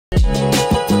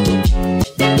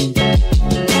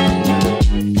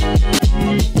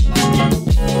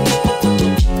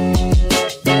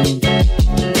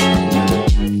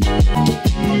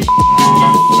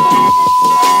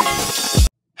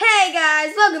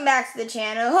welcome back to the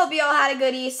channel. Hope you all had a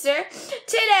good Easter.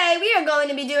 Today we are going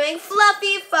to be doing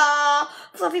Fluffy Fall.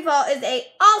 Fluffy Fall is a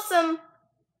awesome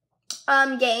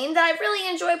game that I really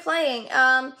enjoy playing.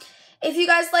 If you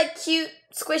guys like cute,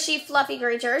 squishy, fluffy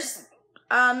creatures,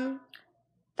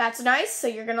 that's nice, so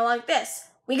you're gonna like this.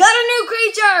 We got a new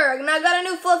creature, and I got a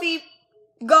new fluffy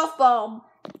golf ball.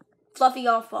 Fluffy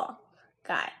golf ball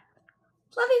guy.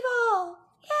 Fluffy Fall,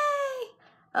 yay!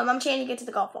 I'm changing it to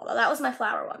the golf ball, though. That was my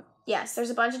flower one. Yes, there's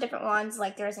a bunch of different ones,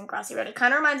 like there is in Crossy Road. It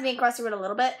kind of reminds me of Crossy Road a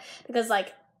little bit, because,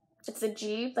 like, it's the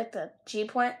G, like the G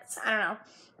points. I don't know.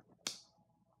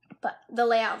 But the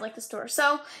layout of, like, the store.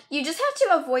 So, you just have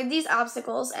to avoid these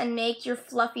obstacles and make your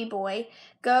fluffy boy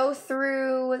go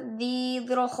through the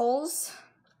little holes.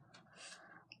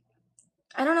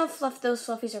 I don't know if those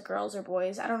fluffies are girls or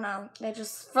boys. I don't know. They're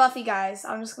just fluffy guys.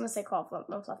 I'm just going to say call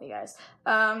them fluffy guys.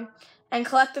 And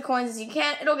collect the coins as you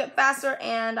can. It'll get faster,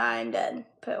 and I'm dead.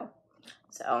 Poo.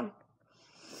 So,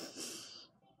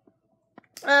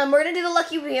 we're going to do the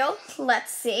lucky wheel.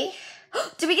 Let's see.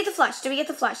 Did we get the flush? Did we get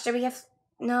the flush? Did we have...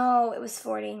 No, it was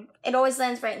 40. It always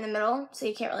lands right in the middle, so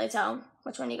you can't really tell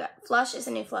which one you got. Flush is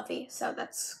a new fluffy, so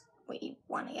that's what you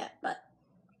want to get. But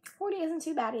 40 isn't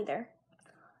too bad either.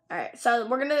 Alright, so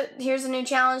we're going to... Here's a new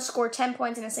challenge. Score 10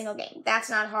 points in a single game. That's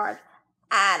not hard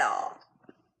at all.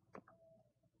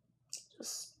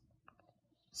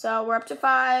 So we're up to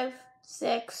 5,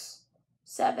 6,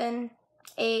 7,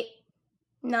 8,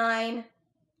 9,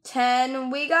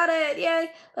 10. We got it. Yay.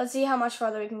 Let's see how much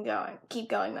farther we can go. Keep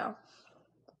going, though.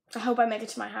 I hope I make it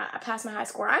to past my high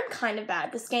score. I'm kind of bad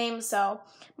at this game, so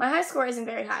my high score isn't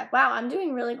very high. Wow, I'm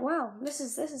doing really well. This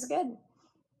is good.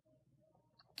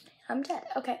 I'm dead.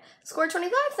 Okay. Score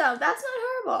 25, though. That's not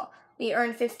horrible. We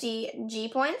earned 50 G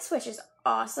points, which is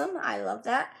awesome. I love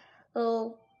that.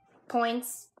 Little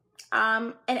points.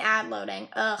 And ad loading.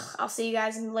 Ugh, I'll see you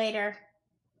guys later.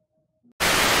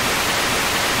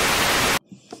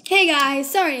 Hey guys,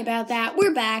 sorry about that.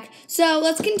 We're back. So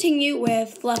let's continue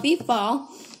with Fluffy Fall.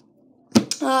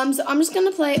 So I'm just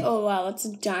gonna play, oh wow, that's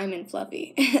a diamond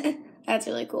Fluffy. That's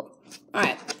really cool.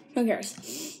 Alright, who cares?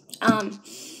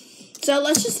 So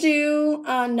let's just do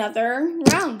another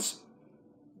round.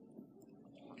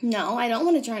 No, I don't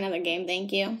want to try another game,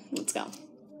 thank you. Let's go.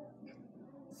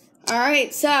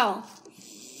 Alright, so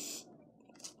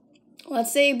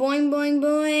let's see, boing, boing,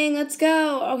 boing, let's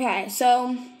go. Okay,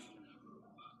 so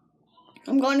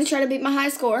I'm going to try to beat my high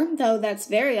score, though that's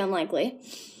very unlikely.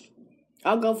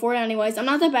 I'll go for it anyways. I'm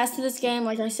not the best at this game,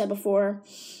 like I said before,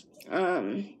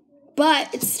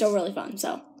 but it's still really fun,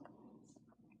 so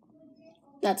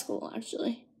that's cool,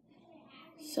 actually.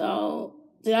 So,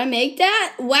 did I make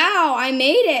that? Wow, I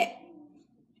made it.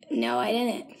 No, I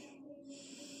didn't.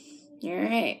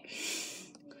 Alright.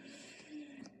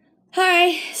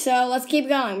 Alright, so let's keep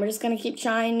going. We're just going to keep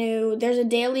trying to... There's a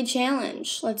daily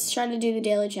challenge. Let's try to do the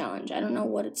daily challenge. I don't know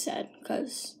what it said,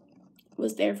 because it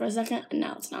was there for a second, and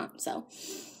now it's not, so.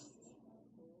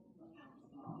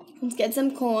 Let's get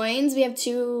some coins. We have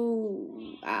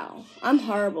 2... Wow. I'm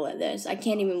horrible at this. I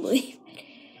can't even believe it.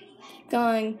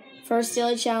 Going. First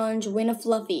daily challenge, win a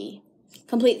Fluffy.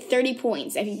 Complete 30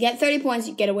 points. If you get 30 points,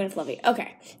 you get a win a Fluffy.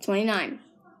 Okay, 29.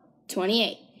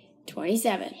 28,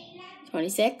 27,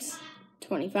 26,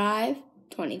 25,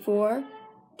 24,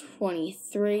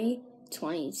 23,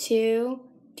 22,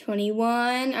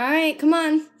 21. All right, come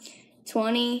on.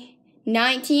 20,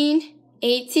 19,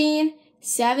 18,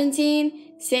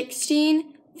 17,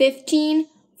 16, 15,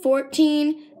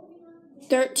 14,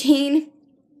 13,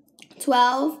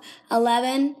 12,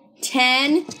 11,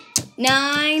 10,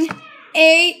 9,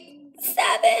 8,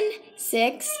 7,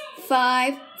 6,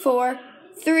 5, 4,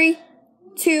 3,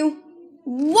 2,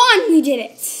 1. We did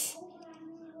it.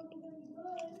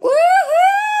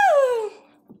 Woohoo!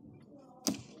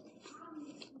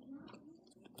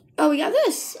 Oh, we got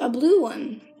this. A blue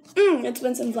one. Let's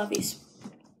win some fluffies.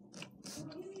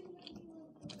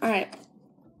 Alright.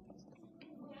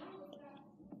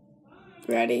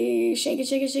 Ready? Shake it,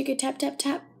 shake it, shake it. Tap, tap,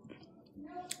 tap.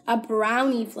 A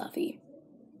brownie fluffy.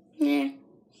 Yeah.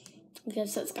 I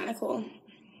guess that's kind of cool.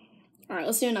 Alright,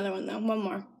 let's do another one, though. One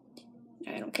more.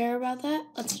 I don't care about that.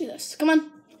 Let's do this. Come on.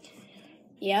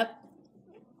 Yep.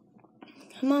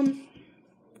 Come on.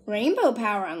 Rainbow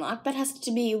power unlocked. That has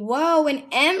to be, whoa, an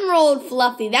emerald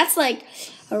fluffy. That's like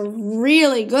a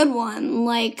really good one.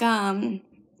 Like a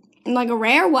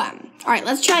rare one. Alright,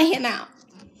 let's try him out.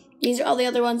 These are all the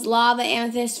other ones. Lava,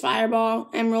 amethyst, fireball,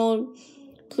 emerald,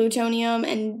 plutonium,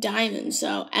 and diamond.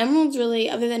 So, emerald's really,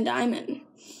 other than diamond.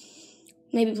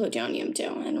 Maybe plutonium,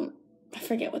 too. I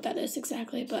forget what that is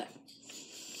exactly, but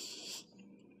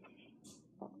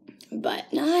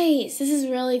nice. This is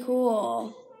really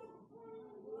cool.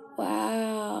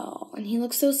 Wow. And he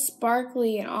looks so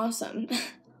sparkly and awesome.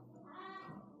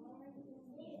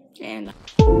 And